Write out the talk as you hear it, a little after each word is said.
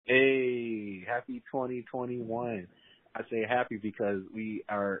Hey, happy 2021. I say happy because we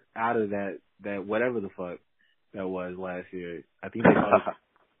are out of that whatever the fuck that was last year. I think they called it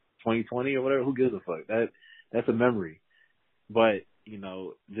 2020 or whatever. Who gives a fuck? That's a memory. But,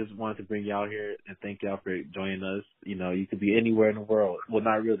 just wanted to bring y'all here and thank y'all for joining us. You could be anywhere in the world. Well,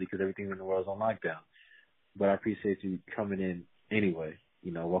 not really because everything in the world is on lockdown. But I appreciate you coming in anyway.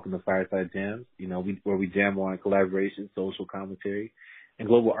 Welcome to Fireside Jams, where we jam on collaboration, social commentary, and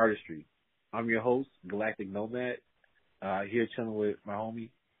global artistry. I'm your host, Galactic Nomad, here chilling with my homie,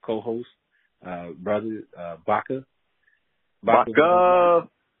 co-host, brother, Baka. Baka!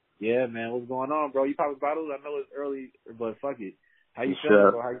 Yeah, man, what's going on, bro? You popping bottles? I know it's early, but fuck it. How you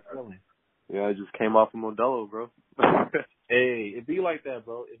feeling, bro? How you feeling? Yeah, I just came off of Modelo, bro. Hey, it be like that,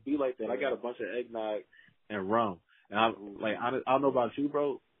 bro. It be like that. I got a bunch of eggnog and rum. And I don't know about you,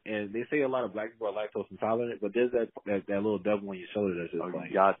 bro. And they say a lot of black people are lactose intolerant, but there's that little devil on your shoulder that's just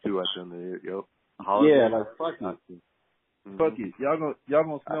like. Got to at the end of the year, yo. Yeah, like fuck it. Mm-hmm. Fuck it. Y'all gonna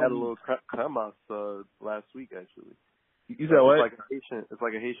smell. I had a little cremas last week actually. You said what? It's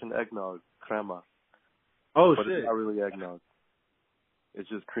like a Haitian eggnog, cremas. Oh but shit! It's not really eggnog. It's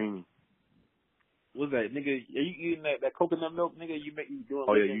just creamy. What's that, nigga? Are you eating that coconut milk, nigga? You doing?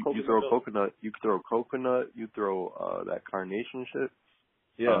 Oh yeah, you throw milk? coconut. You throw coconut. You throw that carnation shit.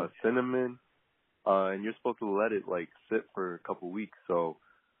 Yeah. Cinnamon. And you're supposed to let it sit for a couple weeks. So.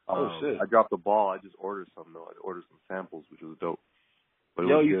 Oh shit! I dropped the ball. I just ordered some though. I ordered some samples, which was dope. But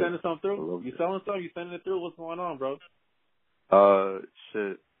yo, you sending something through? You selling something? You sending it through? What's going on, bro?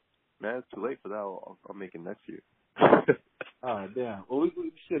 Shit, man, it's too late for that. I'll make it next year. Oh damn. Well,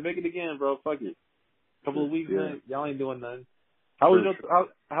 we should make it again, bro. Fuck it. Couple of weeks, man. Y'all ain't doing nothing. How's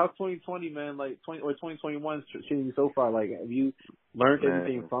 2020, man? 2021 treating you so far? Have you learned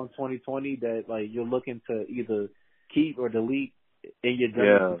anything from 2020 that you're looking to either keep or delete in your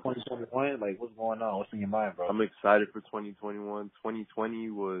journey for 2021? What's going on? What's in your mind, bro? I'm excited for 2021. 2020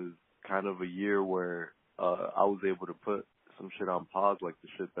 was kind of a year where I was able to put some shit on pause, like the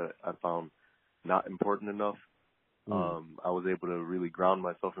shit that I found not important enough. I was able to really ground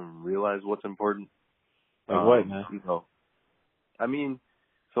myself and realize what's important. What, man?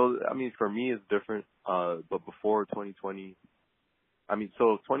 For me it's different. But before 2020,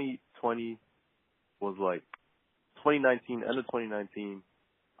 2020 was 2019, end of 2019,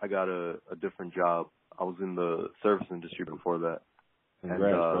 I got a different job. I was in the service industry before that.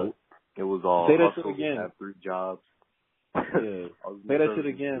 Congrats, it was all say that hustle. shit again. I had 3 jobs. Yeah. Say that shit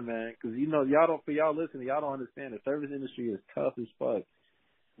again, man. Because, y'all listening, y'all don't understand. The service industry is tough as fuck.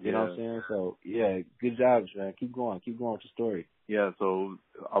 You know what I'm saying? So, yeah, good job, man. Keep going with your story. Yeah, so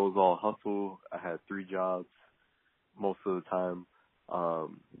I was all hustle. I had 3 jobs most of the time.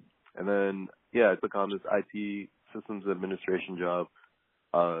 And then, I took on this IT systems administration job.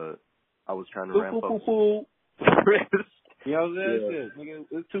 I was trying to ramp up. You know what I'm saying? Shit. Nigga,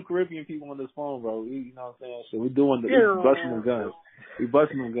 there's 2 Caribbean people on this phone, bro. You know what I'm saying? So we're doing we're busting them guns. We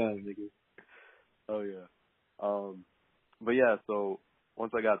busting them guns, nigga. Oh, yeah. But so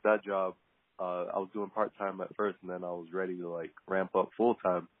once I got that job, I was doing part-time at first, and then I was ready to, ramp up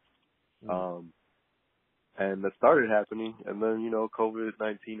full-time. And that started happening, and then,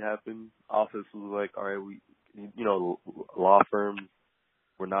 COVID-19 happened. Office was like, all right, law firms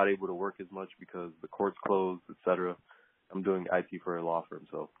were not able to work as much because the courts closed, et cetera. I'm doing IT for a law firm,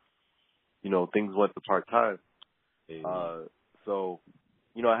 so, things went to part-time. So,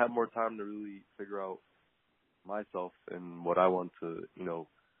 I had more time to really figure out myself and what I want to,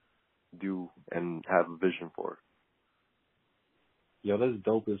 do and have a vision for. Yo, that's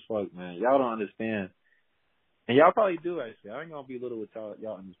dope as fuck, man. Y'all don't understand. And y'all probably do, actually. I ain't gonna be little with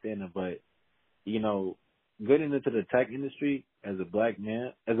y'all understanding, but, getting into the tech industry as a black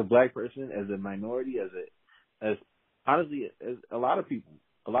man, as a black person, as a minority, as honestly, as a lot of people,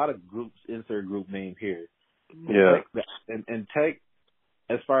 a lot of groups, insert group name here. Yeah. And tech,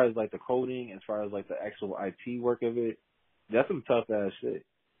 as far as the coding, as far as the actual IT work of it, that's some tough ass shit.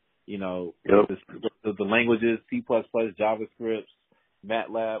 The languages, C++, JavaScript,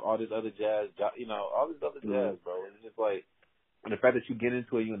 MATLAB, all this other jazz, all this other jazz, bro. It's just and the fact that you get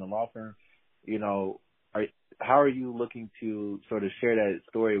into it, you in the law firm, how are you looking to sort of share that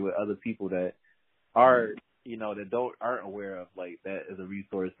story with other people that are, that aren't aware of that as a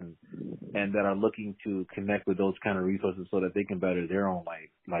resource and that are looking to connect with those kind of resources so that they can better their own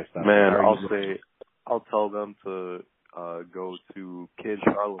lifestyle? Man, I'll tell them to go to Kid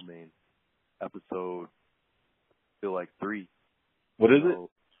Charlemagne episode, I feel 3. What is it?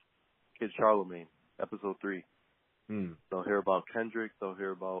 Kid Charlemagne, episode 3. They'll hear about Kendrick. They'll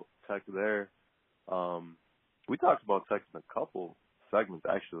hear about tech there. We talked about tech in a couple segments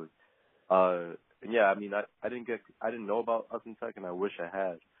actually. And yeah, I mean, I didn't know about Us in Tech, and I wish I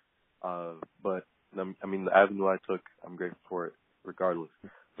had. But I mean, the avenue I took, I'm grateful for it, regardless.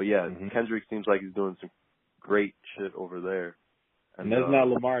 But yeah, Kendrick seems like he's doing some great shit over there. And that's not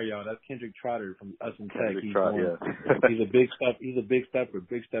Lamar, y'all. That's Kendrick Trotter from Us in Tech. He's a big step. He's a big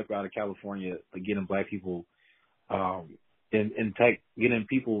stepper out of California, like getting black people, in tech, getting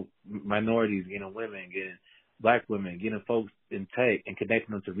people, minorities, getting women, getting black women, getting folks in tech, and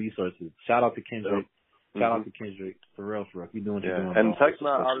connecting them to resources. Shout out to Kendrick. Shout out to Kendrick, for real. You're doing what you're doing. And tech's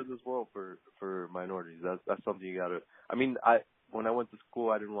not out of this world for minorities. That's something you gotta. I mean, when I went to school,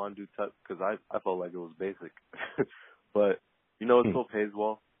 I didn't want to do tech because I felt like it was basic, but you know, it still pays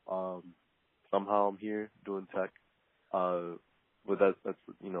well. Somehow I'm here doing tech, but that's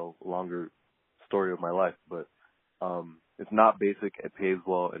you know, a longer story of my life. But it's not basic. It pays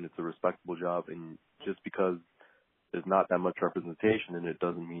well, and it's a respectable job. And just because there's not that much representation in it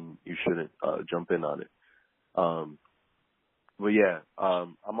doesn't mean you shouldn't jump in on it. But yeah,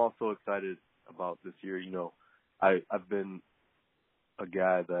 I'm also excited about this year. You know, I've been a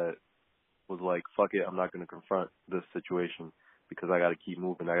guy that was like, fuck it, I'm not going to confront this situation because I got to keep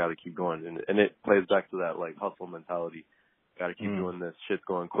moving, I got to keep going. And it plays back to that like hustle mentality. Got to keep doing this, shit's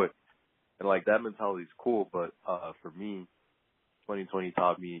going quick. And like that mentality is cool, but for me, 2020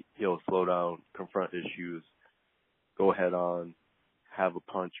 taught me, slow down, confront issues, go head on, have a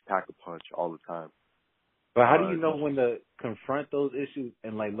punch, pack a punch all the time. But how do you know when to confront those issues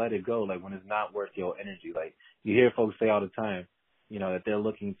and like let it go, like when it's not worth your energy? Like you hear folks say all the time, you know, that they're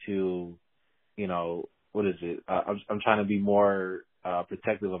looking to, you know, what is it? I'm trying to be more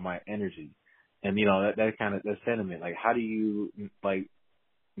protective of my energy, and you know that kind of that sentiment. Like how do you like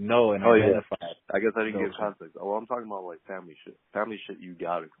know and identify? Yeah. I guess I didn't give context. Well, I'm talking about like family shit. Family shit you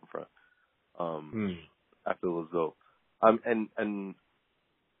gotta confront. I feel as though, and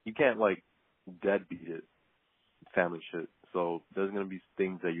you can't like deadbeat it. Family shit. So there's gonna be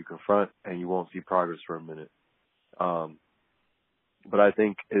things that you confront and you won't see progress for a minute. But I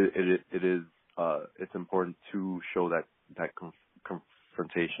think it is it's important to show that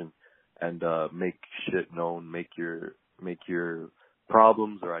confrontation and make shit known, make your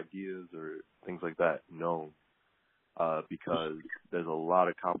problems or ideas or things like that known, because there's a lot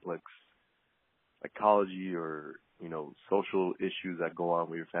of complex psychology or social issues that go on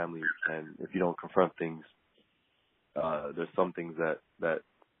with your family, and if you don't confront things, there's some things that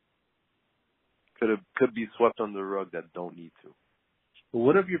could be swept under the rug that don't need to. But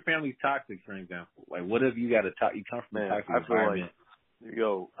what if your family's toxic, for example? Like, what if you got you come from a toxic environment?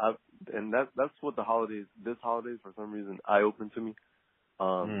 And that's what this holidays for some reason eye-opened to me.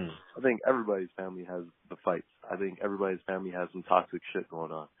 I think everybody's family has the fights. I think everybody's family has some toxic shit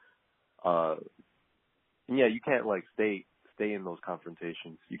going on. And yeah, you can't like stay in those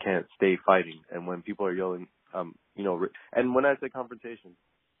confrontations. You can't stay fighting. And when people are yelling, and when I say confrontation,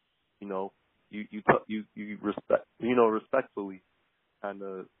 you respectfully kind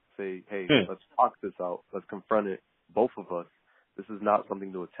of say, hey, let's talk this out. Let's confront it, both of us. This is not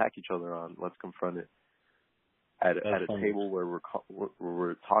something to attack each other on. Let's confront it at a table where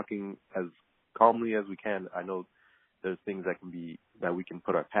we're talking as calmly as we can. I know there's things that we can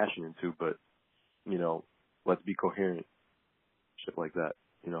put our passion into, but let's be coherent. Shit like that,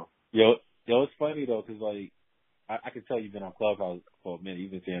 Yo, it's funny though, cause like I can tell you've been on Clubhouse for a minute.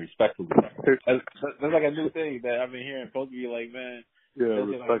 You've been saying respectfully. That's like a new thing that I've been hearing. Folks be like, man,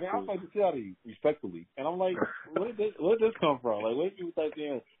 respectfully. Like, man, I'll fight the shit out of you respectfully. And I'm like, where did this come from? Like, where did people start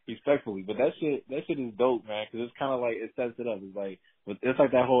saying respectfully? But that shit is dope, man, because it's kind of like it sets it up. It's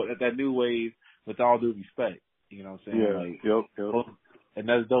like that new wave with all due respect. You know what I'm saying? Yeah. Like, yep. And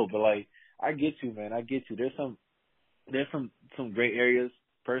that's dope. But like, I get you, man. I get you. There's some great areas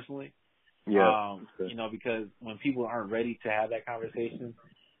personally. Yeah. Because when people aren't ready to have that conversation,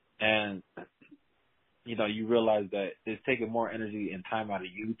 and you realize that it's taking more energy and time out of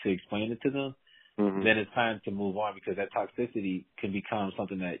you to explain it to them, then it's time to move on, because that toxicity can become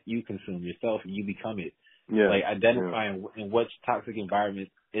something that you consume yourself and you become it. Yeah. Like identifying in which toxic environment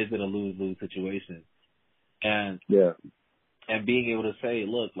is it a lose-lose situation, and being able to say,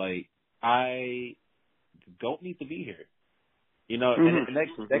 look, like I don't need to be here. And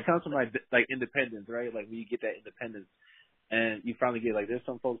that comes from like independence, right? Like when you get that independence, and you finally get like, there's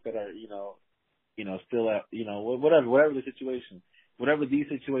some folks that are, still at, whatever the situation, whatever the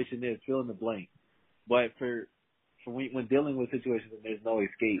situation is, fill in the blank. But for when dealing with situations and there's no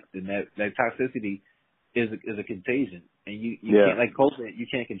escape, then that toxicity is a contagion, and you can't like COVID, you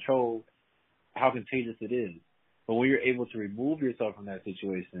can't control how contagious it is. But when you're able to remove yourself from that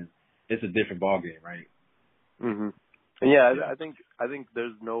situation, it's a different ballgame, right? And yeah, Yeah. I think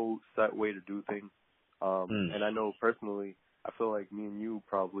there's no set way to do things. And I know personally, I feel like me and you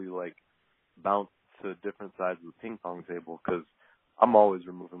probably like bounce to different sides of the ping pong table because I'm always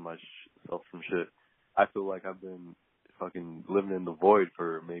removing myself from shit. I feel like I've been fucking living in the void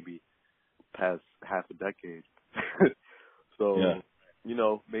for maybe past half a decade. Yeah. So,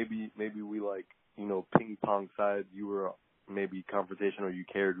 maybe we like, ping pong side. You were maybe confrontational. You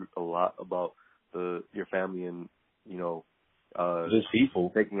cared a lot about your family and, Just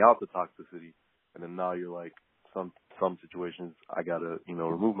people. taking out the toxicity. And then now you're like, some situations I gotta,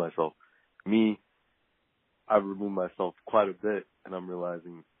 remove myself. Me, I've removed myself quite a bit, and I'm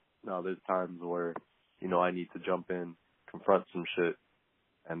realizing now there's times where, I need to jump in, confront some shit,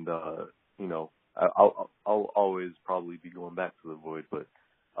 and I'll always probably be going back to the void, but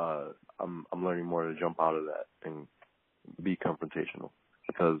I'm learning more to jump out of that and be confrontational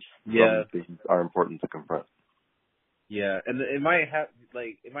because some things are important to confront. Yeah, and it might have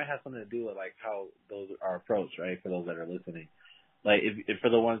something to do with like how those are approached, right? For those that are listening, like if for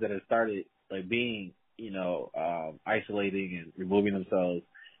the ones that have started like being, isolating and removing themselves,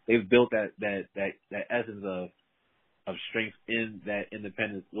 they've built that essence of strength in that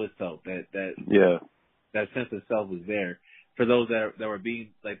independence with self. That sense of self is there. For those that were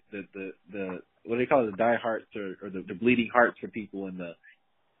being like the what do they call it, the die hearts or the bleeding hearts for people and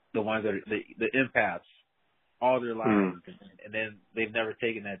the ones that are the empaths all their lives, and then they've never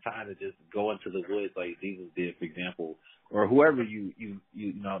taken that time to just go into the woods like Jesus did, for example, or whoever you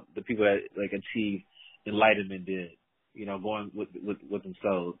know the people that like achieved enlightenment did, going with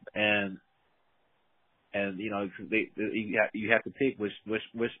themselves, and you have to pick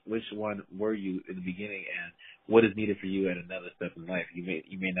which one were you in the beginning and what is needed for you at another step in life. You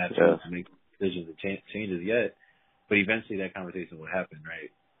may not choose to make decisions and changes yet, but eventually that conversation will happen, right?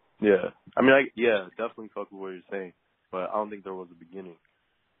 Yeah. I mean, definitely fuck with what you're saying, but I don't think there was a beginning.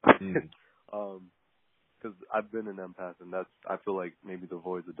 Because I've been an empath, and I feel like maybe the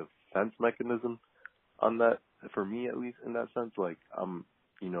void's a defense mechanism on that, for me at least, in that sense. Like, I'm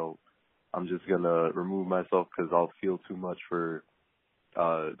just gonna remove myself because I'll feel too much for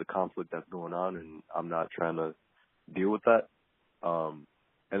the conflict that's going on, and I'm not trying to deal with that. And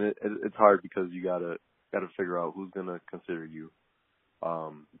it's hard because you gotta figure out who's gonna consider you.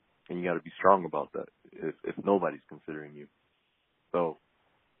 And you got to be strong about that if nobody's considering you. So,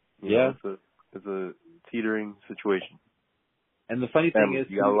 it's a teetering situation. And the funny thing is,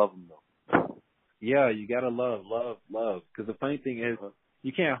 you gotta love them though. Yeah, you gotta love. Because the funny thing is,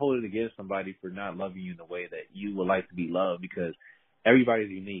 you can't hold it against somebody for not loving you in the way that you would like to be loved, because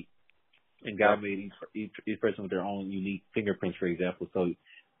everybody's unique, and God made each person with their own unique fingerprints, for example. So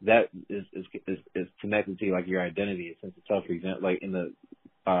that is connected to like your identity, a sense of self, for example, like in the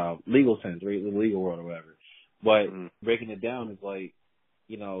legal sense, right? The legal world or whatever. But breaking it down is like,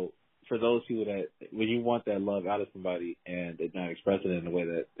 for those people that when you want that love out of somebody and they're not expressing it in a way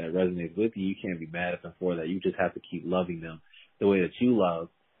that resonates with you, you can't be mad at them for that. You just have to keep loving them the way that you love,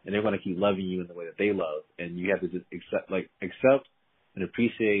 and they're going to keep loving you in the way that they love. And you have to just accept and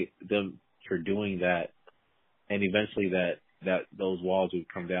appreciate them for doing that. And eventually that those walls will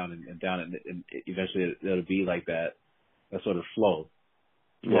come down and and eventually it'll be like that sort of flow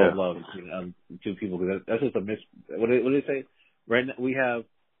of love between two people. Because that's just what do they say? Right now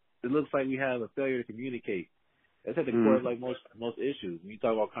it looks like we have a failure to communicate. That's at the core of like most issues. When you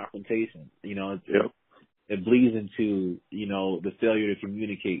talk about confrontation, it bleeds into, the failure to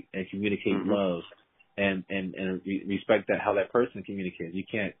communicate love and respect that how that person communicates. You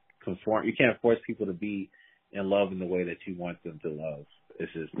can't force people to be in love in the way that you want them to love.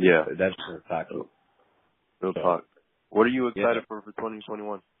 It's just that's toxic. Real talk. What are you excited for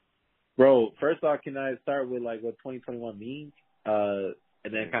 2021? Bro, first off, can I start with like what 2021 means?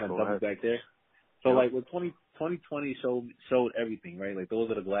 And then kind of double back there. So like what 2020 showed everything, right? Like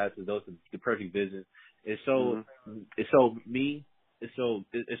those are the glasses, those are the perfect vision. It showed me. It showed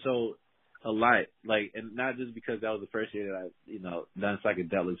a lot. Like, and not just because that was the first year that I done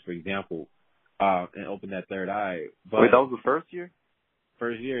psychedelics, for example, and opened that third eye. But wait, that was the first year?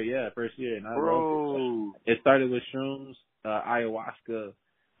 First year, and I loved it. It started with shrooms, ayahuasca,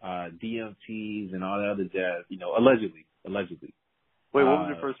 DMTs, and all that other jazz. Allegedly. Wait, what was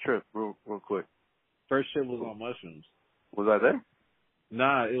your first trip, real quick? First trip was on mushrooms. Was I there?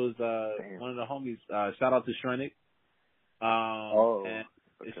 Nah, it was one of the homies. Shout out to Shrenik. And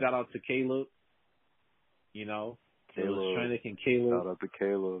shout out to Caleb. It was Shrenik and Caleb. Shout out to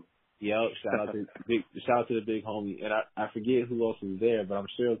Caleb. Yep, shout out to the big homie. And I forget who else was there, but I'm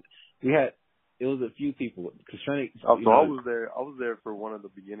sure it was a few people. Cause Shrenik, I was there for one of the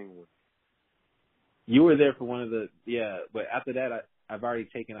beginning ones. You were there for one of the but after that I've already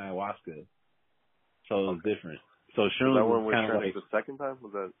taken ayahuasca, so it was different. So Was that shrooms one was with kind of Shrenick like the second time?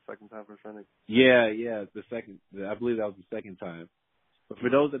 Was that second time for Shrenick? the second. I believe that was the second time. But for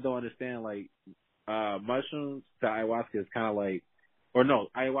those that don't understand, like mushrooms to ayahuasca is kind of like, or no,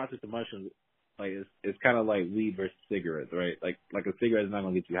 ayahuasca to mushrooms, like it's kind of like weed versus cigarettes, right? Like a cigarette is not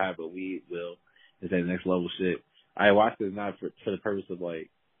gonna get you high, but weed will. It's that next level shit. Ayahuasca is not for the purpose of like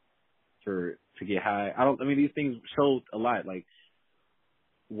to get high. I mean these things show a lot. Like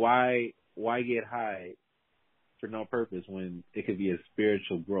why get high for no purpose when it could be a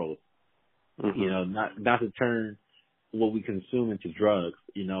spiritual growth? Mm-hmm. You know, not to turn what we consume into drugs.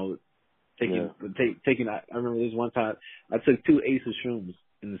 You know, taking. I remember this one time I took 2 ace of shrooms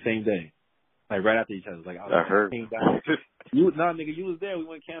in the same day, like right after each other. Like I heard. Came down. Nigga, you was there. We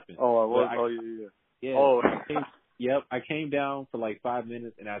went camping. Oh, I was. Yeah. Oh. I came down for like 5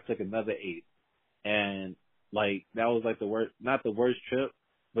 minutes and I took another 8, and like that was like the worst, not the worst trip,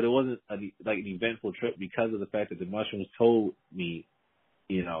 but it wasn't an eventful trip because of the fact that the mushrooms told me,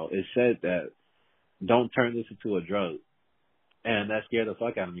 you know, it said that don't turn this into a drug. And that scared the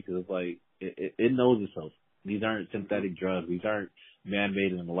fuck out of me because it's like, it knows itself. These aren't synthetic drugs. These aren't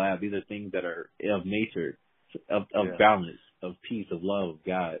man-made in the lab. These are things that are of nature, of balance, of peace, of love, of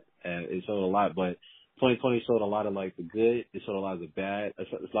God. And it showed a lot, but 2020 showed a lot of like the good. It showed a lot of the bad.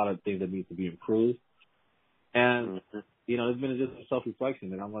 It's a lot of things that need to be improved. And, you know, it's been just a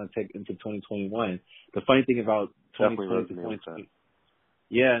self-reflection that I'm going to take into 2021. The funny thing about 2020 to 2020,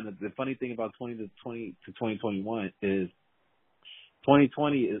 and the funny thing about 2020 to 2021 is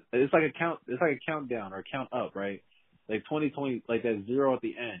 2020 is it's like a countdown or a count up, right? Like 2020, like that 0 at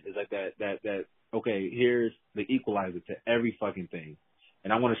the end is like that okay, here's the equalizer to every fucking thing.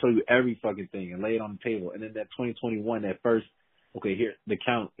 And I want to show you every fucking thing and lay it on the table. And then that 2021, that first, okay, here the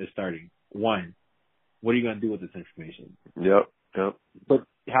count is starting. 1. What are you gonna do with this information? Yep. But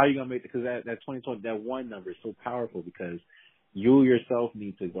how are you gonna make it? Because that 2020, that 1 number is so powerful because you yourself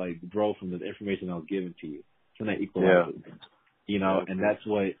need to like grow from the information that was given to you from that equalizer. Yeah. You know, and that's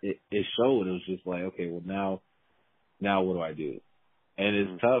what it showed. It was just like, okay, well now what do I do? And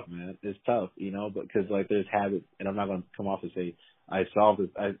it's tough, man. It's tough, you know, because like there's habits, and I'm not gonna come off and say I solved this.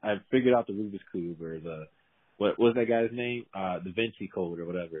 I figured out the Rubik's Cube or the what was that guy's name? Da Vinci Code or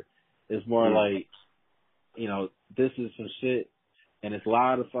whatever. It's more like, you know, this is some shit, and it's a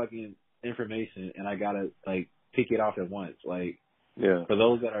lot of fucking information, and I gotta like pick it off at once. Like, for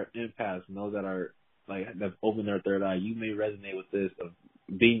those that are empaths and those that are like that open their third eye, you may resonate with this of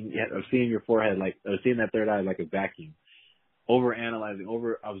seeing your forehead or seeing that third eye like a vacuum, over analyzing,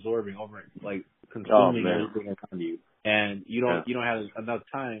 over absorbing, over like consuming everything around you, and you don't have enough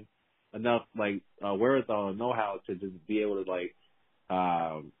time, enough like wherewithal and know-how to just be able to like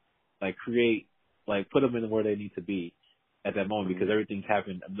create, like put them in where they need to be at that moment because everything's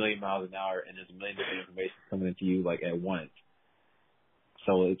happening 1,000,000 miles an hour and there's 1,000,000 different information coming into you like at once.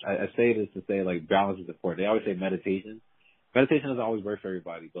 So I say this to say like balance is important. They always say meditation. Meditation doesn't always work for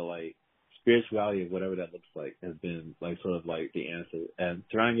everybody, but like spirituality, whatever that looks like, has been like sort of like the answer. And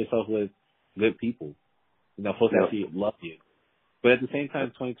surrounding yourself with good people, you know, folks that actually love you. But at the same time,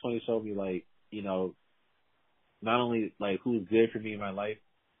 2020 showed me like, you know, not only like who's good for me in my life,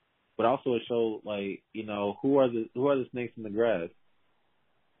 but also it showed like, you know, who are the snakes in the grass.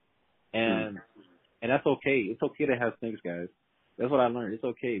 And that's okay. It's okay to have snakes, guys. That's what I learned. It's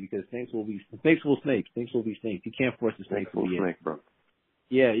okay because snakes will snake. Snakes will be snakes. You can't force a snake to be snake, bro.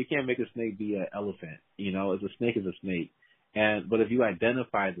 Yeah, you can't make a snake be an elephant. You know, as a snake is a snake. But if you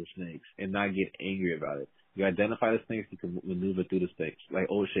identify the snakes and not get angry about it, you identify the snakes, you can maneuver through the snakes. Like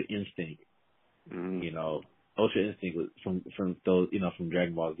Ultra Instinct. You know, Ultra Instinct was from those, you know, from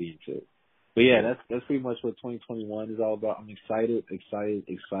Dragon Ball Z and shit. But yeah, that's pretty much what 2021 is all about. I'm excited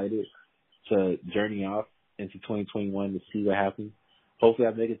to journey off into 2021 to see what happens. Hopefully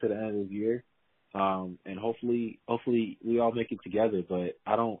I make it to the end of the year. And hopefully we all make it together, but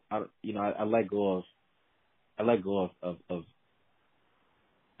I let go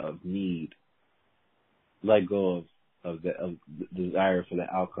of need, let go of the desire for the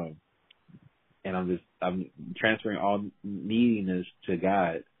outcome. And I'm transferring all neediness to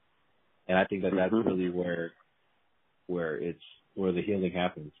God. And I think that's really where the healing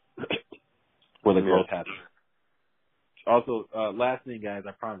happens, where the growth happens. Also, last thing, guys,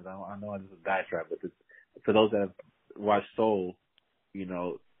 I promise, I know this is a diatribe, but for those that have watched Soul, you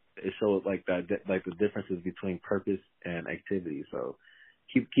know, it shows like the differences between purpose and activity. So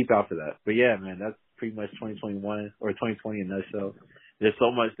keep out for that. But yeah, man, that's pretty much 2021 or 2020 in a nutshell. There's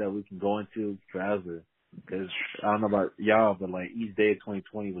so much that we can go into forever because I don't know about y'all, but like each day of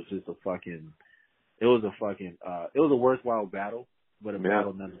 2020 was just it was a fucking it was a worthwhile battle, but a Yeah.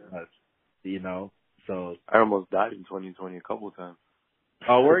 battle nonetheless. You know, so I almost died in 2020 a couple of times.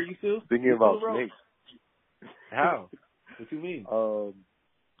 oh, where are you too? Thinking You about too, bro? snakes. How? What you mean?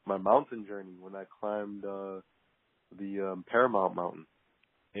 My mountain journey when I climbed the Paramount Mountain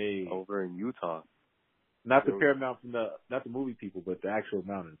Hey, over in Utah. not the Paramount from not the movie people, but the actual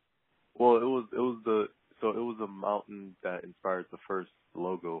mountain. Well, it was a mountain that inspired the first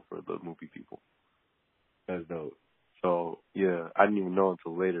logo for the movie people. That's dope. So yeah, I didn't even know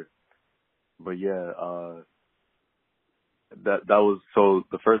until later. But yeah, that was so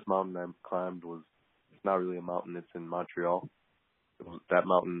the first mountain I climbed was, it's not really a mountain, it's in Montreal. That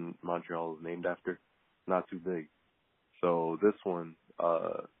mountain Montreal is named after. Not too big. So this one,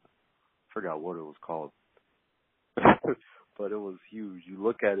 forgot what it was called. But it was huge. You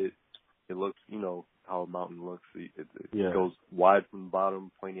look at it, it looks, you know, how a mountain looks. It goes wide from the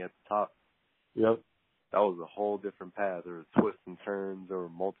bottom, pointy at the top. Yep. That was a whole different path. There were twists and turns. There were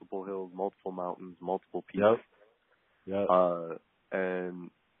multiple hills, multiple mountains, multiple peaks. Yep. And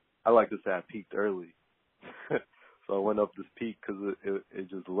I like to say I peaked early. So I went up this peak because it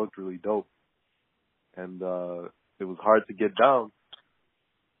just looked really dope. And it was hard to get down.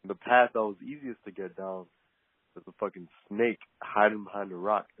 The path that was easiest to get down was a fucking snake hiding behind a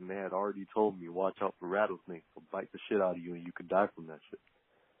rock. And they had already told me, watch out for rattlesnakes. They'll bite the shit out of you and you could die from that shit.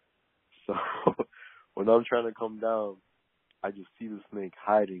 So when I'm trying to come down, I just see the snake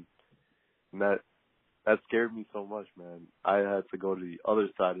hiding. And that scared me so much, man. I had to go to the other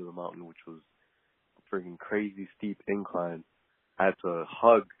side of the mountain, which was a freaking crazy steep incline. I had to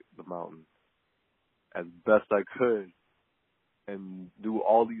hug the mountain as best I could and do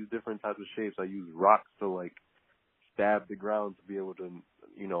all these different types of shapes. I used rocks to like stab the ground to be able to,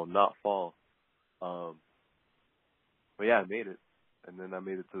 you know, not fall. But yeah, I made it. And then I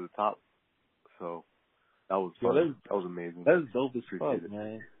made it to the top. So that was fun. That was amazing. That's dope as fuck,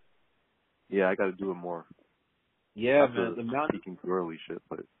 man. Yeah, I got to do it more. Yeah, Not man. The mountain. Peeking too early shit,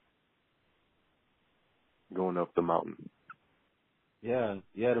 but going up the mountain. Yeah.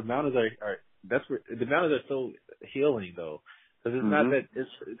 The mountains are that's where the mountains are so healing though, because it's not that it's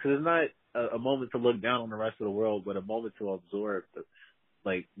not a moment to look down on the rest of the world, but a moment to absorb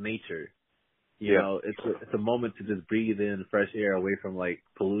like nature. You know, it's a moment to just breathe in fresh air away from like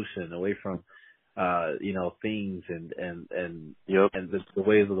pollution, away from you know, things and the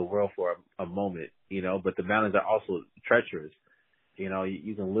ways of the world for a moment, you know, but the mountains are also treacherous. You know,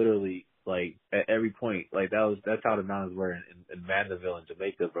 you can literally like at every point, like that's how the mountains were in Mandeville in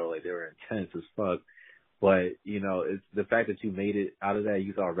Jamaica, bro. Like they were intense as fuck. But, you know, it's the fact that you made it out of that,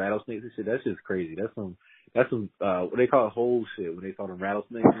 you saw rattlesnakes and shit, that's just crazy. That's some what they call whole shit when they saw them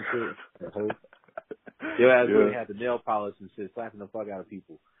rattlesnakes and shit. Yeah, really had the nail polish and shit, slapping the fuck out of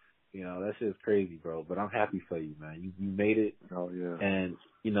people. You know, that shit's crazy, bro. But I'm happy for you, man. You made it. Oh yeah. And,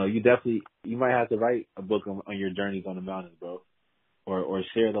 you know, you might have to write a book on your journeys on the mountains, bro. Or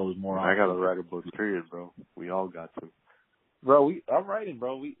share those more often. I gotta write a book, period, bro. We all got to. Bro, I'm writing,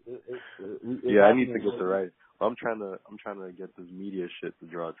 bro. I need to get to write. I'm trying to get this media shit to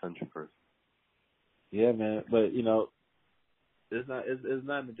draw attention first. Yeah, man. But you know, it's not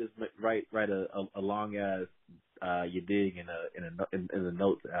to just write a long ass you dig in the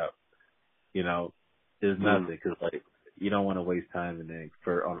notes app. You know, it's nothing because like you don't want to waste time and then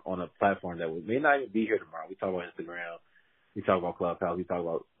on a platform that may not even be here tomorrow. We talk about Instagram. We talk about Clubhouse. We talk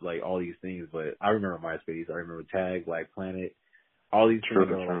about like all these things. But I remember MySpace. I remember Tag, Black Planet. All these things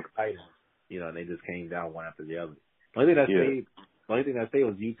are like items, you know, and they just came down one after the other. The only thing that stayed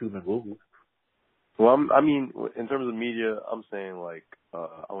was YouTube and Google. Well, I mean, in terms of media, I'm saying like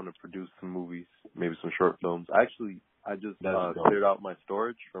I want to produce some movies, maybe some short films. Actually, I just cleared out my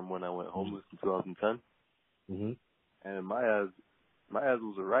storage from when I went homeless in 2010. Mm-hmm. And my ass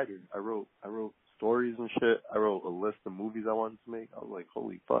was a writer. I wrote stories and shit. I wrote a list of movies I wanted to make. I was like,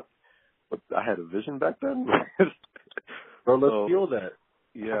 holy fuck. But I had a vision back then. Bro, let's feel that.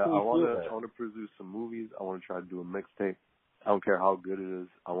 Yeah, I want to produce some movies. I want to try to do a mixtape. I don't care how good it is.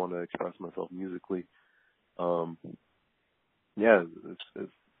 I want to express myself musically. Yeah,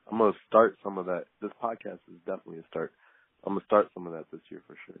 I'm gonna start some of that. This podcast is definitely a start. I'm gonna start some of that this year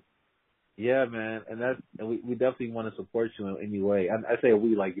for sure. Yeah, man, and we definitely want to support you in any way. I say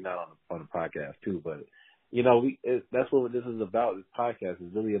we like you're not on the podcast too, but you know that's what this is about. This podcast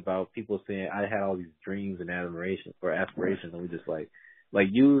is really about people saying I had all these dreams and aspirations, and we just like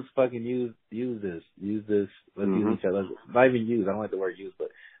use this. Let's use each other. Not even use. I don't like the word use, but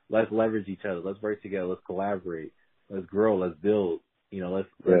let's leverage each other. Let's work together. Let's collaborate. Let's grow. Let's build. You know,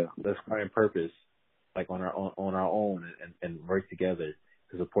 let's find purpose like on our own and work together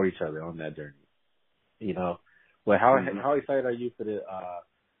to support each other on that journey. You know, but how Mm-hmm. how excited are you for the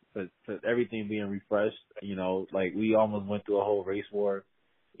for everything being refreshed? You know, like we almost went through a whole race war.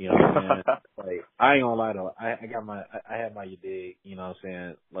 You know what I'm saying? Like I ain't gonna lie though, I got my I had my you dig. You know what I'm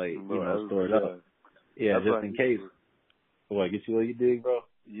saying? Like you know, No, stored up. Yeah, that's what just I in need case. to. What get you what you dig, bro?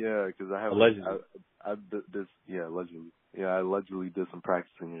 Yeah, because I haven't. Allegedly. I did this. Yeah, allegedly. Yeah, I allegedly did some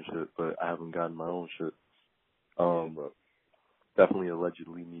practicing and shit, but I haven't gotten my own shit. Yeah, bro. Definitely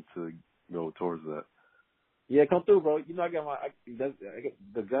allegedly need to go towards that. Yeah, come through, bro. You know, I got I got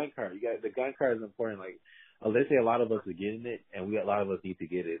the gun card. You got the gun card is important. Like, they say a lot of us are getting it, and a lot of us need to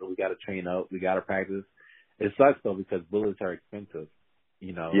get it. We got to train up. We got to practice. It sucks though because bullets are expensive.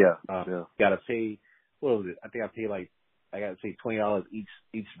 You know, Yeah, yeah. got to pay. What was it? I think I got to pay $20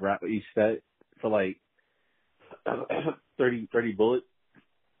 each set for like 30 bullets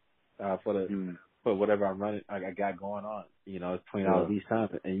Mm. for whatever I'm running. I got going on. You know, it's $20 Yeah. each time,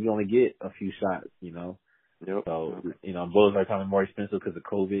 and you only get a few shots. You know. Yep. So, Yep. you know, bullets are becoming more expensive because of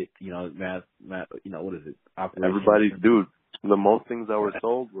COVID, you know, you know, what is it? Operation. Everybody, dude, the most things that were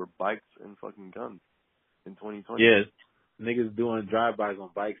sold were bikes and fucking guns in 2020. Yeah. Niggas doing drive-bys on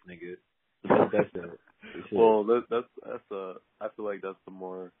bikes, niggas. That's shit. Well, I feel like that's the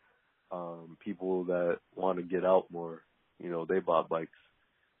more, people that want to get out more, you know, they bought bikes.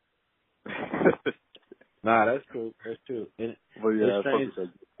 Nah, that's true. That's true. And But yeah, it's I fuck strange. with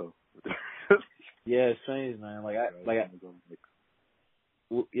that stuff. Yeah, it's strange, man.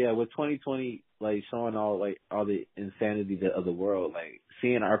 Yeah, with 2020, like, showing all the insanity of the world, like,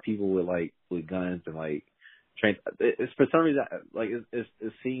 seeing our people with guns and, like, train, it's for some reason, like, it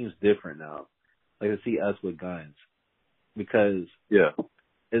seems different now. Like, to see us with guns. Because Yeah.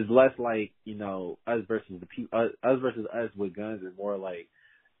 it's less like, you know, us versus the people, us versus us with guns, is more like,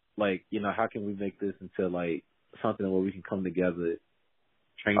 you know, how can we make this into, like, something where we can come together,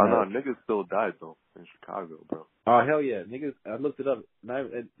 train Oh no, up. niggas still died though in Chicago, bro. Oh, hell yeah. Niggas, I looked it up.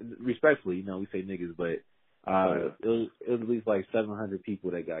 Respectfully, you know, we say niggas, but, Oh yeah. it was at least like 700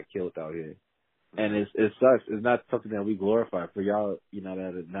 people that got killed out here. And Mm-hmm. it sucks. It's not something that we glorify for y'all, you know,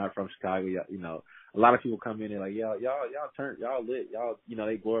 that are not from Chicago. Y'all, you know, a lot of people come in and like, y'all lit. Y'all, you know,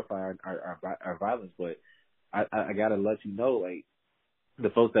 they glorify our violence, but I gotta let you know, like, the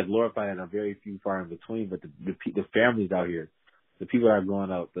folks that glorify it are very few, far in between, but the families out here, the people that are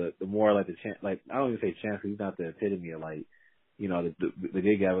growing up, the more like the chance, like, I don't even say chance, 'cause he's not the epitome of, like, you know, the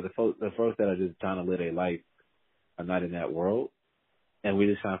good guy, but the folks that are just trying to live a life are not in that world, and we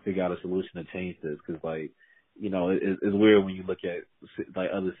just trying to figure out a solution to change this, because, like, you know, it's weird when you look at like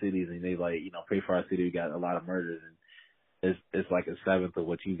other cities and they, like, you know, pray for our city, we got a lot of murders, and it's like a seventh of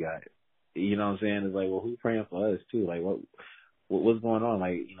what you got. You know what I'm saying? It's like, well, who's praying for us too? Like, what's going on?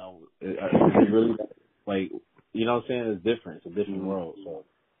 Like, you know, is it really, like, you know what I'm saying? It's different. It's a different Mm-hmm. world. So,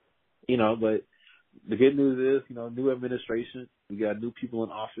 you know, but the good news is, you know, new administration. We got new people in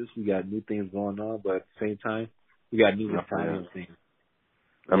office. We got new things going on. But at the same time, we got new Yeah. mentality and things.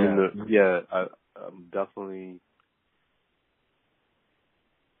 I mean, Yeah. I'm definitely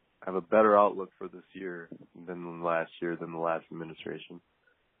have a better outlook for this year than the last year, than the last administration.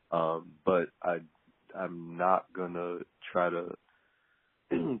 But I'm not gonna try to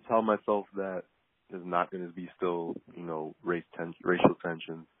tell myself that there's not gonna be still, you know, racial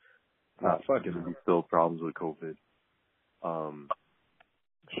tensions. Nah, Not fuck it. gonna be still problems with COVID.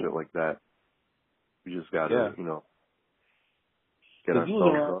 Shit like that. We just gotta, Yeah. you know, get Because you was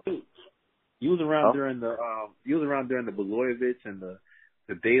ourselves around up. too. You was around Huh? during the Blagojevich and the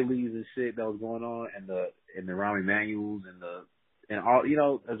dailies and shit that was going on, and the Rahm Emanuels and all, you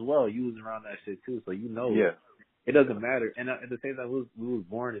know, as well. You was around that shit too, so you know Yeah. it doesn't matter. And at the same time, we was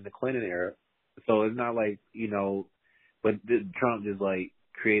born in the Clinton era, so it's not like, you know, but Trump just like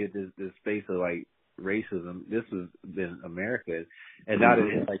created this space of like racism. This has been America, and now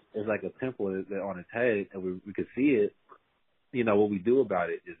that it's like a temple on its head, and we could see it. You know, what we do about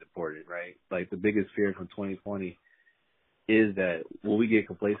it is important, right? Like, the biggest fear from 2020 is that will we get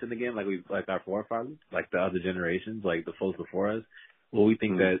complacent again, like our forefathers, like the other generations, like the folks before us? Will we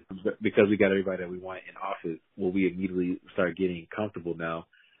think that because we got everybody that we want in office, will we immediately start getting comfortable now,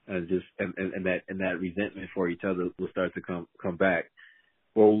 and that resentment for each other will start to come back?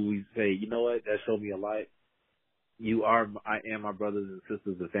 Or will we say, you know what, that showed me a lot. I am my brothers and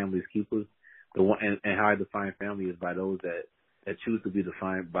sisters and family's keepers. The one, and how I define family is by those that choose to be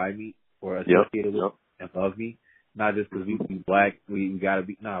defined by me or associated with and love me. Not just because we black, we gotta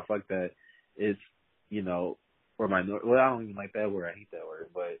be, nah, fuck that. It's, you know, or minority, well, I don't even like that word, I hate that word,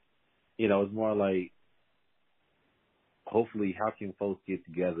 but, you know, it's more like, hopefully, how can folks get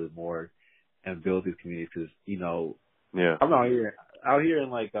together more and build these communities? Because, you know, Yeah. I'm out here in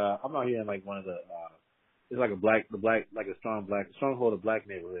like one of the it's like like a stronghold of black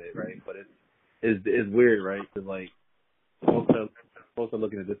neighborhood, right? But it's weird, right? Because like folks are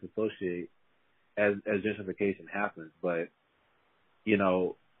looking to disassociate as gentrification happens, but you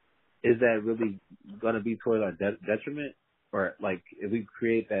know, is that really going to be towards our detriment? Or like, if we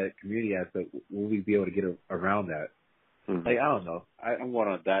create that community aspect, will we be able to get around that? Mm-hmm. Like, I don't know. I'm going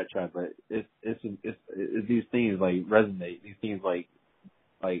on that track, but it's these things like resonate. These things like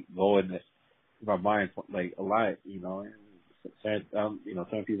go in my mind like a lot. You know, and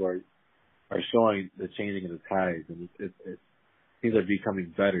some people are showing the changing of the tides, and things are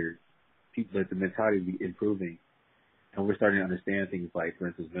becoming better. People, the mentality is improving, and we're starting to understand things like, for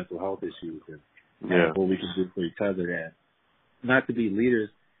instance, mental health issues and what we can do for each other. And not to be leaders,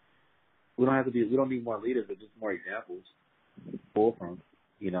 we don't need more leaders, but just more examples to pull from.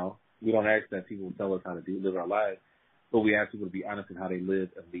 You know, we don't ask that people tell us how to live our lives, but we ask people to be honest in how they live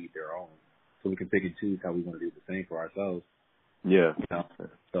and lead their own, so we can pick and choose how we want to do the same for ourselves. Yeah. You know?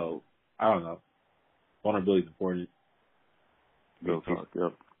 So I don't know. Vulnerability is important. Real talk.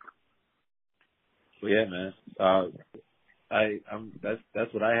 Yep. But yeah, man.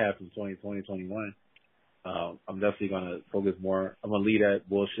 That's what I have from 2021. I'm definitely gonna focus more. I'm gonna lead that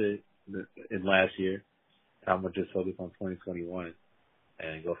bullshit in last year. I'm gonna just focus on 2021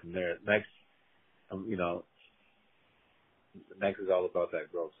 and go from there. Next, next is all about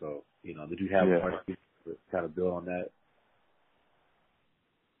that growth. So, did you have more to kind of build on that?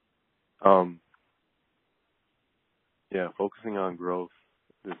 Yeah, focusing on growth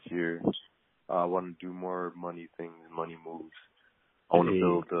this year. I want to do more money things, money moves. I want to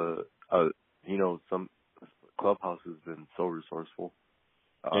build some Clubhouse has been so resourceful.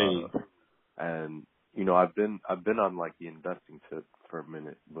 And I've been on like the investing tip for a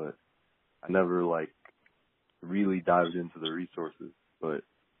minute, but I never like really dived into the resources. But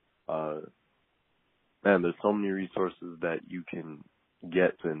man, there's so many resources that you can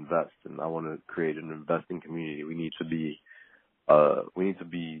get to invest, and I want to create an investing community. We need to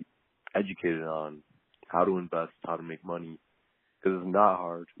be educated on how to invest, how to make money, because it's not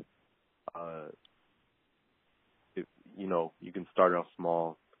hard. You can start off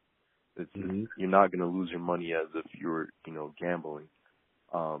small. You're not going to lose your money as if you were, gambling.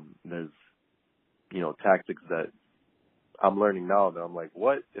 There's, tactics that I'm learning now that I'm like,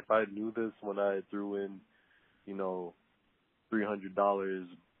 what if I knew this when I threw in, $300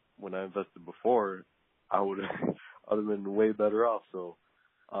 when I invested before, I would have been way better off. So,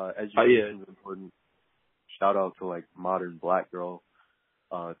 education is important. Shout out to like modern black girl,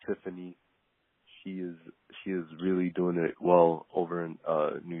 Tiffany. She is really doing it well over in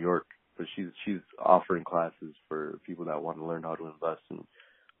New York, but she's offering classes for people that want to learn how to invest. And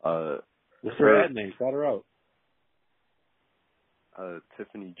what's her ad name? Shout her out.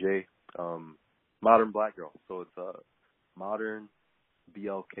 Tiffany J. Modern black girl. So it's modern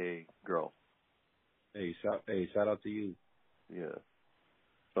BLK girl. Hey, shout out to you. Yeah.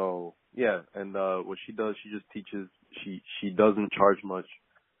 So yeah, and what she does, she just teaches. She doesn't charge much.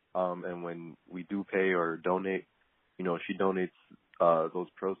 And when we do pay or donate, she donates those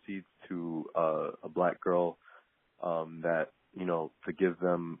proceeds to a black girl that, to give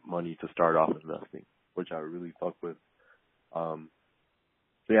them money to start off investing, which I really fuck with. So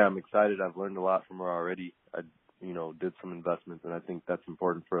yeah, I'm excited. I've learned a lot from her already. I, did some investments, and I think that's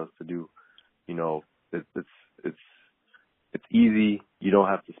important for us to do. It's easy. You don't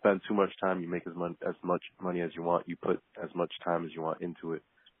have to spend too much time. You make as much money as you want. You put as much time as you want into it.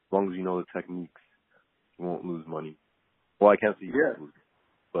 As long as you know the techniques, you won't lose money. Well, I can't say you won't lose,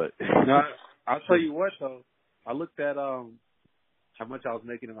 but no, I'll tell you what though. I looked at how much I was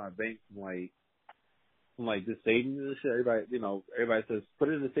making in my bank from just savings and shit. Everybody says put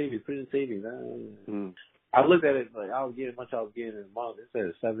it in the savings. I looked at it like I was getting much I was getting in a month. It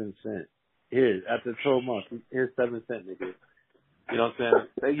said 7 cents. Here, after 12 months, here's 7 cents, nigga. You know what I'm saying?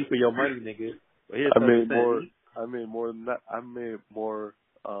 Thank you for your money, nigga. But here's 7 cents. I made more than that. I made more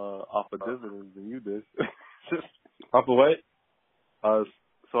off of dividends than you did. Off of what?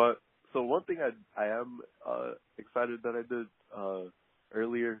 So one thing I am excited that I did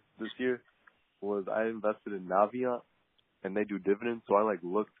earlier this year was I invested in Navient, and they do dividends. So I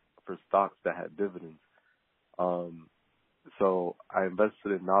looked for stocks that had dividends. So I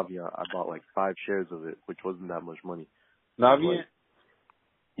invested in Navient. I bought 5 shares of it, which wasn't that much money. Navient?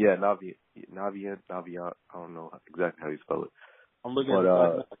 Yeah, Navient. I don't know exactly how you spell it. I'm looking at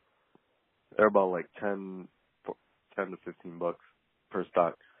it. They're about 10 to $15 per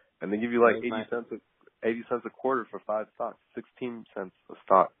stock, and they give you 80 cents a quarter for 5 stocks, 16 cents a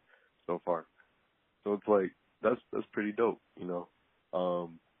stock so far. So it's that's pretty dope,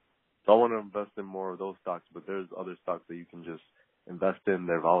 So I want to invest in more of those stocks, but there's other stocks that you can just invest in.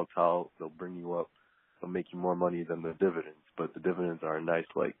 They're volatile. They'll bring you up. They'll make you more money than the dividends. But the dividends are a nice,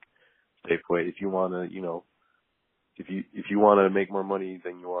 like, safe way. If you want to, if you want to make more money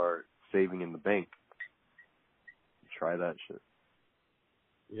than you are saving in the bank, try that shit.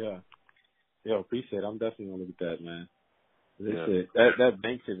 Yeah. Yo, appreciate it. I'm definitely gonna look at that, man. This Yeah. shit, that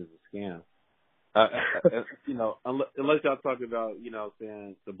bank shit is a scam. Unless y'all talk about,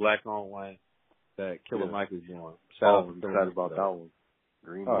 saying the black-owned one that Killer Mike is doing. Shout out to I'm Killer excited Mike, about though. that one.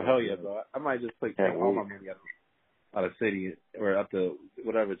 Green Oh, Light, hell yeah, bro. I might just take all my money out of city or up to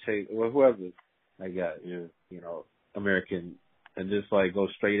whatever Chase or whoever I got, American, and just like go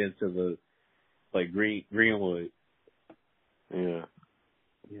straight into the like Greenwood. Yeah.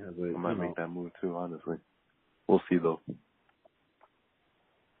 Yeah, but I might make that move too, honestly. We'll see though.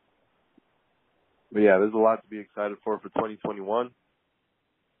 But yeah, there's a lot to be excited for 2021.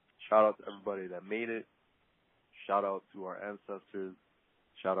 Shout out to everybody that made it. Shout out to our ancestors.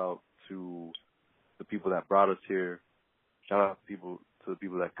 Shout out to the people that brought us here. Shout out to the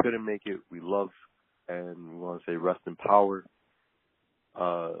people that couldn't make it. We love and we want to say rest in power.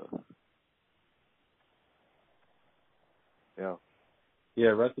 Yeah. Yeah,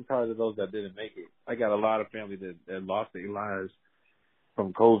 rest in power to those that didn't make it. I got a lot of family that lost their lives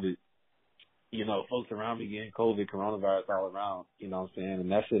from COVID. Folks around me getting COVID, coronavirus all around, you know what I'm saying?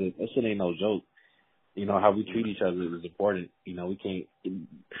 And that shit ain't no joke. How we treat each other is important. We can't,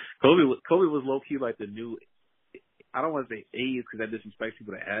 COVID was low key like the new, I don't want to say AIDS because that disrespects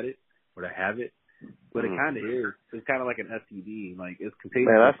people that had it or that have it, but it kind of is. It's kind of like an STD. Like, it's contagious.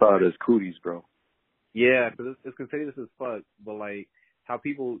 Man, I saw it as cooties, bro. Yeah, because it's contagious as fuck, but like, how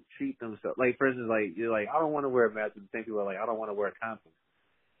people treat themselves. Like, for instance, like, you're like, I don't want to wear a mask, but the same people are like, I don't want to wear a condom.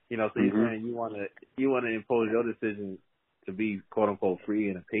 So you're saying you want to impose your decision to be quote unquote free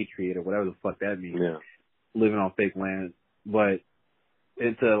and a patriot or whatever the fuck that means. Yeah. Living on fake land, but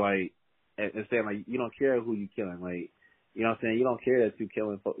into like and saying like you don't care who you killing, like you know what I'm saying, you don't care that you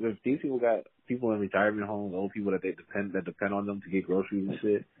killing. If these people got people in retirement homes, old people that depend on them to get groceries and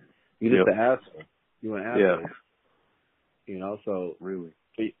shit, you just an asshole. You an asshole. Yeah. So really,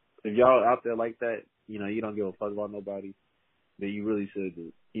 if y'all out there like that, you don't give a fuck about nobody, then you really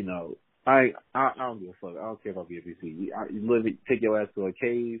should. I don't give a fuck. I don't care about BFBC. You take your ass to a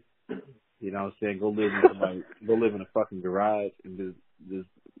cave. You know what I'm saying? Go live in a fucking garage and just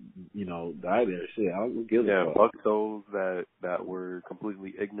die there. Shit, I don't give a fuck. Fuck those that were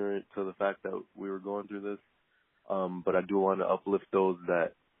completely ignorant to the fact that we were going through this. But I do want to uplift those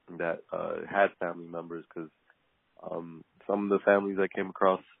that had family members, because some of the families I came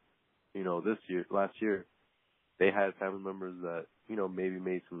across, last year, they had family members that, maybe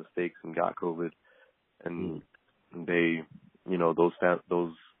made some mistakes and got COVID, and they, those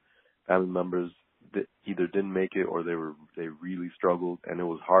family members either didn't make it or they really struggled, and it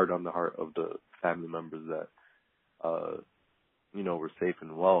was hard on the heart of the family members that, were safe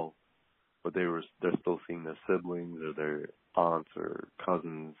and well, but they're still seeing their siblings or their aunts or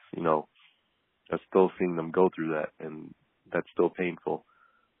cousins, they're still seeing them go through that, and that's still painful.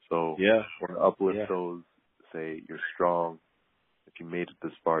 So yeah, want to uplift those, say you're strong. If you made it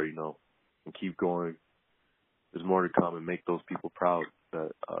this far, and keep going. There's more to come, and make those people proud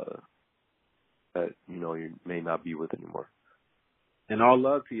that you may not be with anymore. And all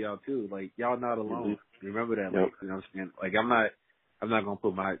love to y'all too. Like, y'all not alone. Mm-hmm. Remember that. Like, you know what I'm saying? Like, I'm not gonna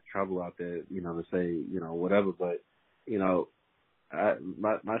put my trouble out there, to say, whatever. But,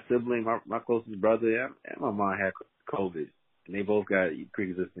 my sibling, my closest brother, and my mom had COVID, and they both got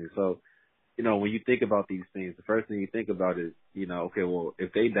pre-existing. So, when you think about these things, the first thing you think about is, okay, well,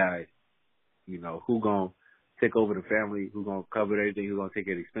 if they die, who gonna take over the family? Who gonna cover everything? Who gonna take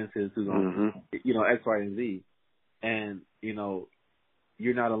care of expenses? Who gonna, X, Y, and Z. And,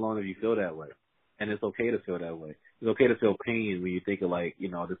 you're not alone if you feel that way. And it's okay to feel that way. It's okay to feel pain when you think of like,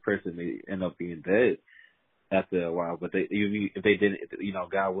 this person may end up being dead after a while. But if they didn't,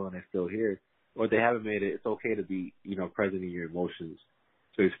 God willing, they're still here. Or if they haven't made it, it's okay to be, present in your emotions,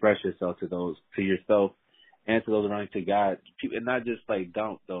 to express yourself to yourself and to those around you, to God. And not just like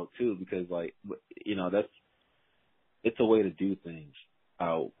dump though too, because like, it's a way to do things,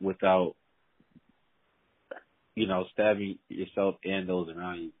 without, stabbing yourself and those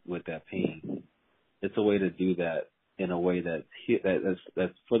around you with that pain. It's a way to do that in a way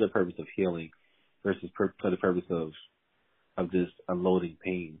that's for the purpose of healing versus for the purpose of just unloading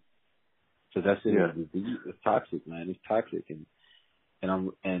pain. So that's it. Yeah. It's toxic, man. It's toxic, and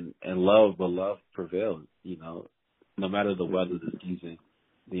love, but love prevails. No matter the weather, the season,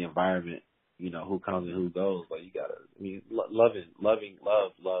 the environment. who comes and who goes. Like, you gotta, I mean, love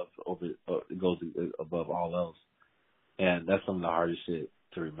over goes above all else. And that's some of the hardest shit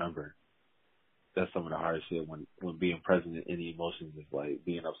to remember. That's some of the hardest shit when being present in the emotions is like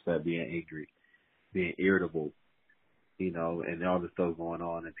being upset, being angry, being irritable, and all the stuff going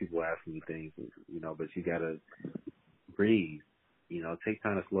on and people asking you things, but you gotta breathe, take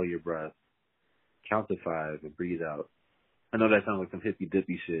time to slow your breath, count to 5 and breathe out. I know that sounds like some hippy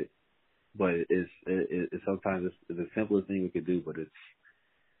dippy shit, but it's sometimes it's the simplest thing we could do, but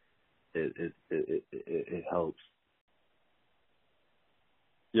it helps.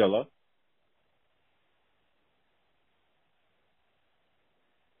 Hello?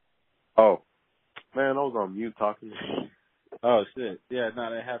 Oh, man, I was on mute talking. Oh, shit. Yeah, no,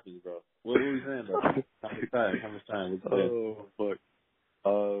 that happens, bro. What were you saying, bro? How much time? Oh, fuck.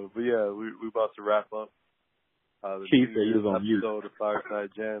 But yeah, we about to wrap up. The Keith said he was on mute. episode of Fireside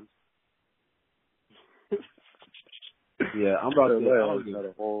Jams. Yeah, I'm about to got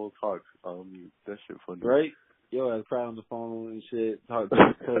a whole talk on mute. That shit funny. Right? Yo, I was crying on the phone and shit, told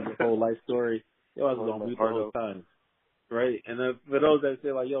the whole life story. Yo, I was on mute the whole time. Right? And for those that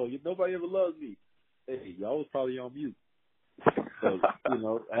say, like, yo, nobody ever loves me. Hey, y'all was probably on mute. So,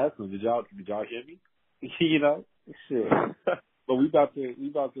 ask them, did y'all hear me? Shit. But we about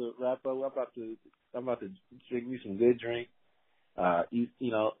to wrap up. I'm about to drink me some good drink. Eat,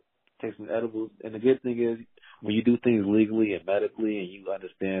 take some edibles. And the good thing is, when you do things legally and medically, and you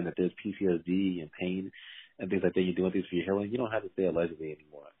understand that there's PTSD and pain and things like that, you're doing things for your healing. You don't have to say allegedly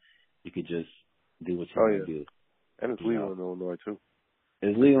anymore. You could just do what you want to do. And it's legal in Illinois too.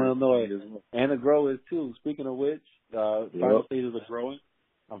 It's legal in Illinois, and the grow is too. Speaking of which, final stages are growing.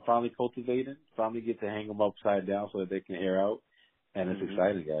 I'm finally cultivating. Finally get to hang them upside down so that they can air out, and it's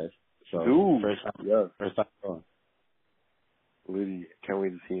exciting, guys. So first time growing. Liddy, can't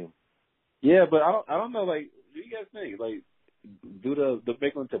wait to see him. Yeah, but I don't know. Like, what do you guys think? Like, do the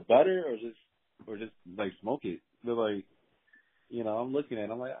make them to butter or just like smoke it? They're like, I'm looking at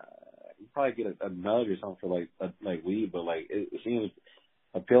it, I'm like, you probably get a nug or something for like weed, but like it seems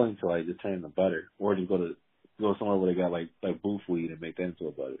appealing to like just turn into butter, or just go somewhere where they got like booth weed and make that into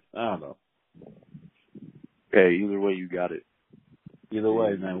a butter. I don't know. Hey, either way, you got it. Either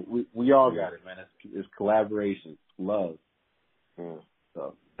way, man, we all got it, man. It's collaboration, love. Yeah.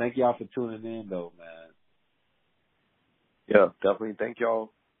 So thank y'all for tuning in, though, man. Yeah, definitely. Thank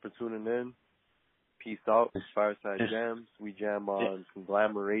y'all for tuning in. Peace out. Fireside Jams. We jam on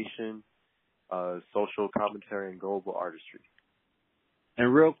conglomeration, social commentary, and global artistry.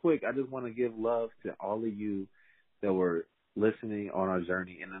 And real quick, I just want to give love to all of you that were listening on our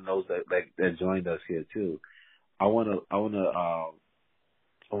journey, and then those that joined us here too. I want to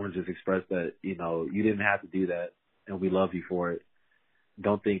just express that you didn't have to do that, and we love you for it.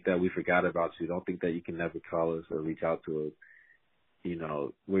 Don't think that we forgot about you. Don't think that you can never call us or reach out to us.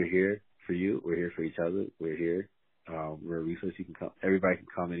 We're here for you. We're here for each other. We're here. We're a resource. You can come. Everybody can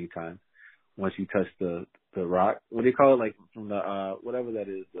come anytime. Once you touch the rock, what do you call it? Like from the whatever that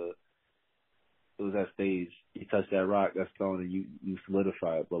is. It was that stage. You touch that rock, that stone, and you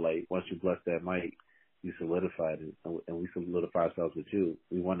solidify it. But like once you bless that mic, you solidified it, and we solidify ourselves with you.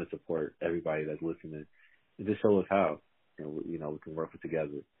 We want to support everybody that's listening, and just show us how. And we can work it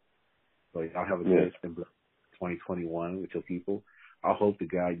together. So y'all have a good 2021 with your people. I hope the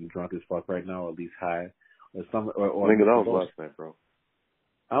guy you drunk as fuck right now, or at least high, or some or nigga, that was last night, bro.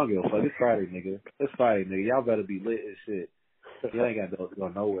 I don't give a fuck. It's Friday, nigga. It's Friday, nigga. Y'all better be lit as shit. Y'all ain't got to go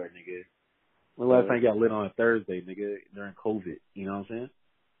nowhere, nigga. When the last time you got lit on a Thursday, nigga, during COVID? You know what I'm saying?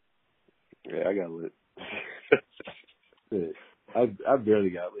 Yeah, I got lit. Shit. I barely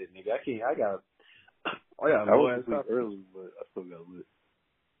got lit, nigga. I got low ass tolerance early, but I still got lit.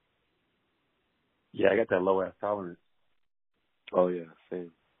 Yeah, I got that low ass tolerance. Oh yeah,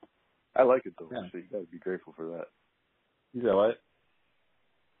 same. I like it though. Yeah. So you gotta be grateful for that. You said what?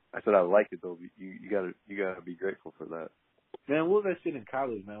 I said I like it though. You gotta be grateful for that. Man, what was that shit in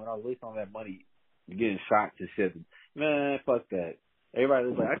college, man? When I was wasting all that money getting shots and shit. Man, fuck that. Everybody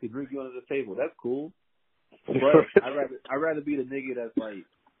was like, I could drink you under the table. That's cool. But I'd rather be the nigga that's like,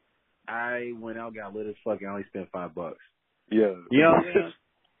 I went out, got lit as fuck, and I only spent $5. Yeah. You know what I'm saying?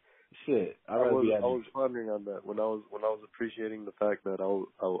 Shit. I was pondering on that when I was appreciating the fact that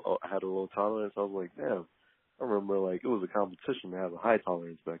I had a low tolerance. I was like, damn. I remember like it was a competition to have a high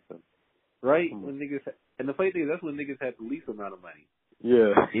tolerance back then. Right? When niggas, and the funny thing is that's when niggas had the least amount of money.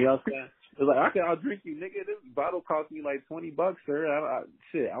 Yeah. You know what I'm saying? It was like, I'll drink you, nigga. This bottle cost me like $20, sir. I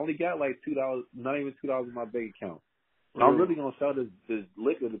only got like $2, not even $2 in my bank account. Really? I'm really gonna sell this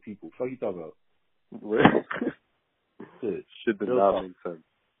liquor to people. Fuck you talking about? Shit did not make sense.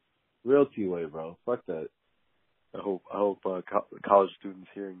 Real T-Way, bro. Fuck that. I hope college students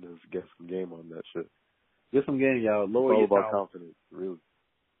hearing this get some game on that shit. Get some game, y'all. Lower it's all your about tolerance. confidence, really.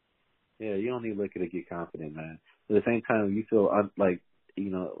 Yeah, you don't need liquor to get confident, man. At the same time, you feel like, you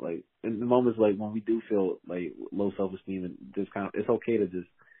know, like in the moments like when we do feel like low self-esteem and just kind of, it's okay to just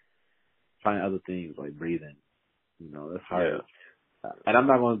find other things like breathing. You know, that's hard. Yeah. And I'm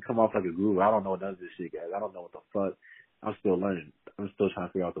not going to come off like a guru. I don't know none of this shit, guys. I don't know what the fuck. I'm still learning. I'm still trying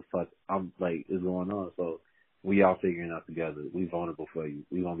to figure out what the fuck I'm like is going on. So we all figuring it out together. We vulnerable for you.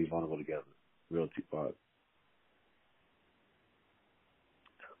 We gonna be vulnerable together. Real Tupac.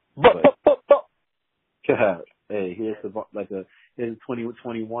 God, hey, here's here's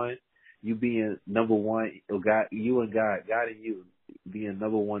 2021. You being number one, God, you and God and you being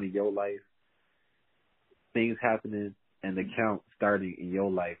number one in your life. Things happening and the count starting in your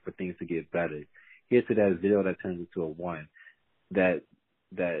life for things to get better. Here's to that 0 that turns into a 1. That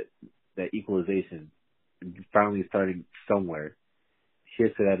equalization finally starting somewhere.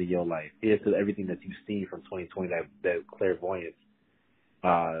 Here's to that in your life. Here's to everything that you've seen from 2020, that clairvoyance,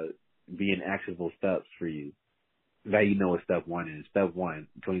 being actionable steps for you. Now you know what step 1 is. Step 1,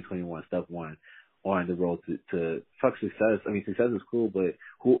 2021, step 1 on the road to fuck success. I mean, success is cool, but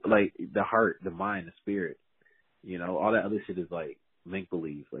like the heart, the mind, the spirit, you know, all that other shit is like make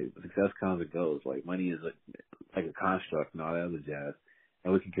believe. Like success comes and goes. Like money is like a construct and all that other jazz.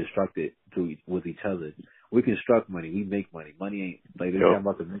 And we can construct it with each other. We construct money. We make money. Money ain't like they're talking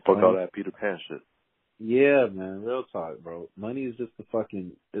about the fuck all that Peter Pan shit. Yeah, man, real talk, bro. Money is just the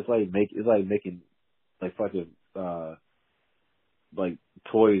fucking. It's like making like fucking like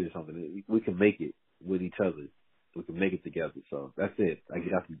toys or something. We can make it with each other. We can make it together. So that's it. I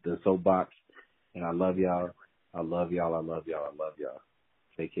get out the soapbox, and I love y'all. I love y'all. I love y'all. I love y'all.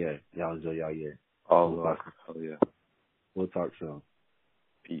 Take care. Y'all enjoy y'all year. Oh yeah. We'll talk soon.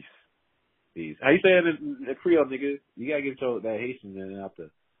 Peace. Peace. How you say it in Creole, nigga? You gotta get that Haitian in out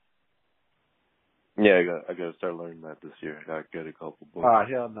there. Yeah, I gotta start learning that this year. I gotta get a couple books.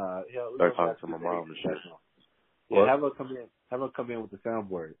 Hell nah. Start talking to my mom and shit. Yeah, have her come in with the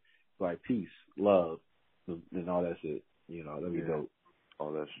soundboard. Like peace, love, and all that shit. You know, that'd be dope.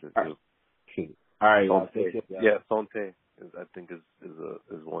 All that shit. All right, y'all. Take care, y'all. Yeah, Sonte I think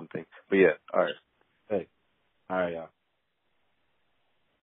is one thing. But yeah, all right.